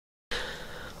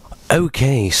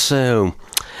Okay, so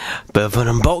bit of an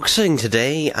unboxing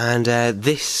today, and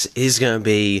this is going to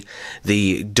be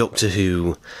the Doctor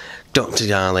Who, Dr.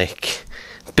 Dalek,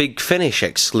 Big Finish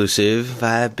exclusive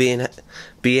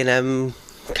B&M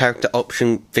character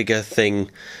option figure thing.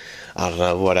 I don't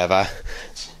know, whatever.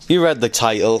 You read the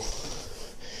title.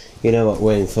 You know what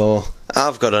we're waiting for.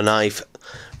 I've got a knife.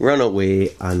 Run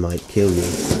away, I might kill you.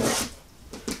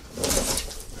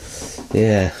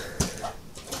 Yeah.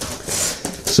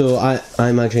 So I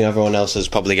imagine everyone else is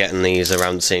probably getting these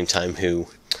around the same time who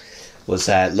was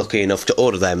lucky enough to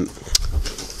order them.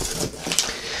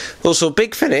 Also,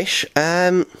 Big Finish,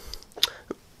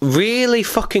 really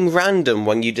fucking random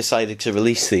when you decided to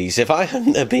release these. If I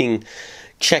hadn't have been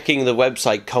checking the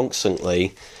website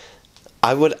constantly,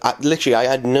 I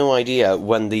had no idea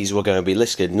when these were going to be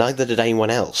listed. Neither did anyone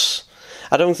else.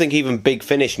 I don't think even Big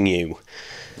Finish knew.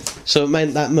 So it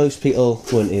meant that most people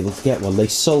weren't able to get one. They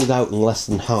sold out in less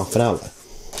than half an hour.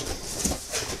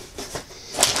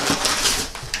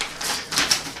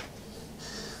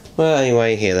 Well,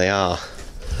 anyway, here they are.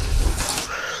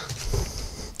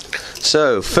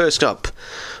 So, first up,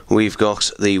 we've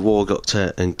got the War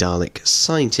Doctor and Dalek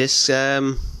Scientists.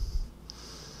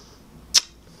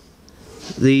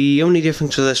 The only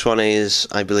difference with this one is,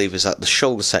 I believe, is that the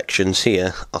shoulder sections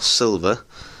here are silver.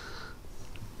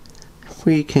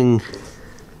 We can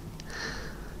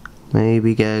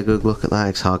maybe get a good look at that.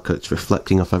 It's hard 'cause it's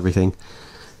reflecting off everything,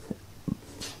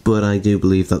 but I do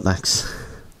believe that that's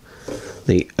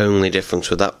the only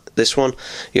difference with this one.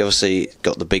 You obviously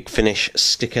got the Big Finish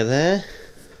sticker there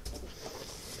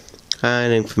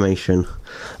and information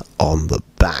on the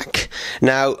back.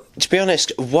 Now, to be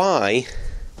honest, why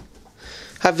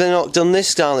have they not done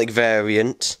this Dalek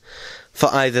variant for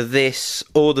either this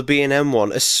or the B&M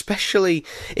one, especially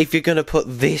if you're going to put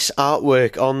this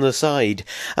artwork on the side?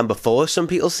 And before some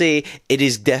people say it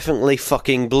is definitely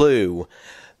fucking blue,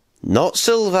 not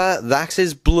silver, that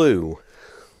is blue.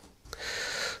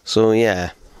 So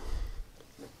yeah,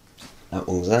 that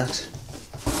one's that.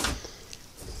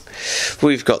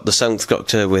 We've got the 7th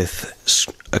Doctor with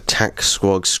Attack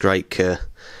Squad Striker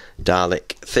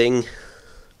Dalek thing.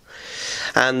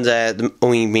 And the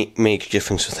only major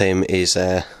difference with him is,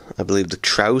 I believe, the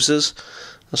trousers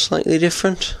are slightly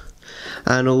different.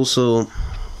 And also,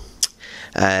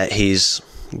 his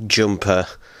jumper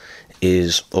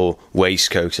is, or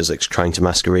waistcoat as it's trying to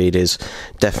masquerade, is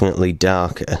definitely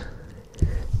darker.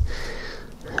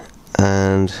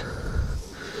 And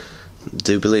I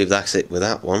do believe that's it with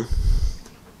that one.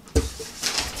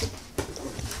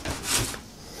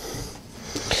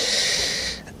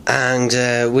 And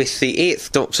with the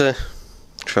 8th Doctor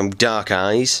from Dark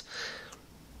Eyes,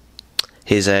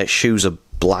 his shoes are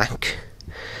black.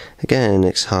 Again,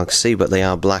 it's hard to see, but they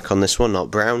are black on this one, not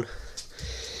brown.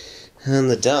 And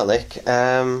the Dalek,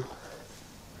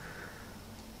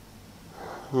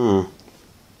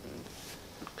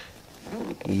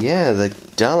 yeah, the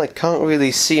Dalek can't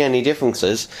really see any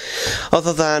differences,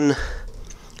 other than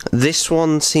this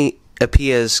one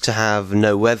appears to have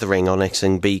no weathering on it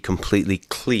and be completely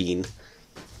clean.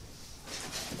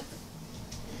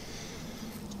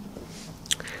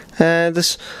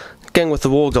 This, again with the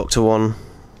War Doctor one,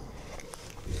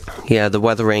 yeah, the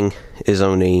weathering is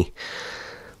only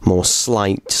more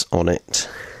slight on it.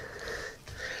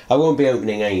 I won't be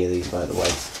opening any of these, by the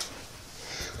way.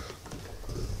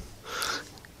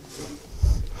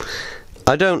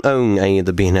 I don't own any of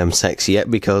the B&M sets yet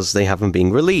because they haven't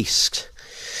been released.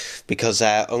 Because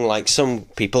unlike some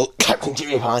people,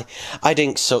 I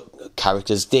didn't suck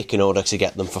characters' dick in order to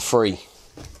get them for free.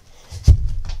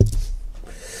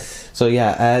 So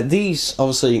yeah, these,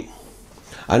 obviously,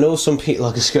 I know some people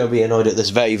are just going to be annoyed at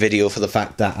this very video for the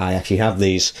fact that I actually have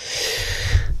these.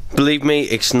 Believe me,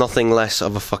 it's nothing less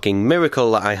of a fucking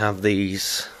miracle that I have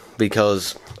these,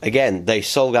 because, again, they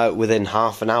sold out within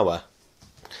half an hour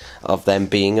of them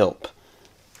being up.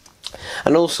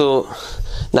 And also,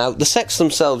 now the sets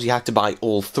themselves you had to buy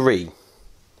all three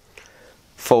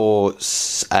for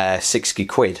 60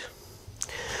 quid,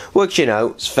 which, you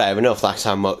know, it's fair enough. That's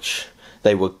how much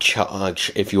they would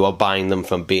charge if you are buying them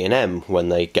from B&M when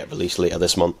they get released later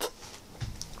this month.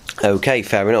 Okay,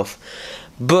 fair enough.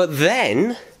 But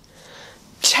then,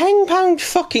 £10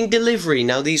 fucking delivery.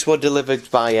 Now these were delivered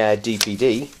by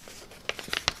DPD.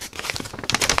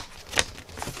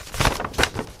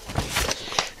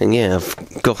 And yeah,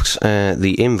 I've got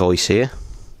the invoice here.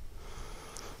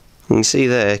 You can see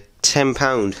there,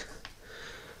 £10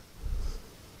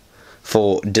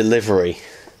 for delivery.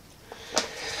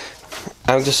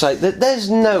 I'm just like, there's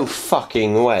no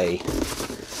fucking way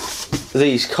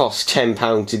these cost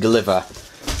 £10 to deliver.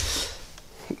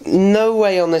 no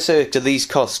way on this earth do these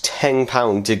cost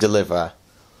 £10 to deliver.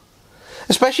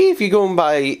 Especially if you go and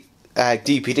buy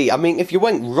DPD. I mean, if you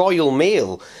went Royal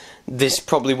Mail, this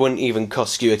probably wouldn't even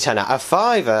cost you a tenner, a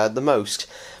fiver at the most.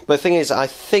 But the thing is, I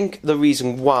think the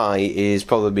reason why is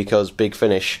probably because Big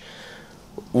Finish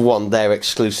want their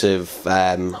exclusive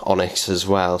Onyx as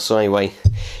well. So anyway,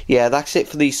 yeah, that's it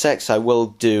for these sets. I will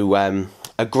do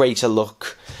a greater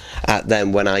look at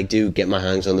them when I do get my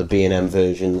hands on the B&M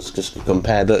versions, just to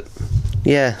compare. But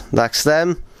yeah, that's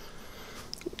them.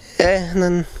 Yeah, and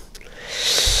then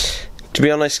to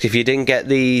be honest, if you didn't get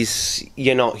these,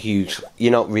 you're not huge.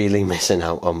 You're not really missing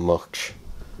out on much.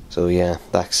 So yeah,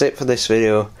 that's it for this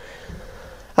video,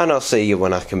 and I'll see you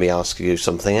when I can be asked to do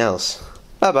something else.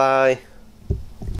 Bye bye.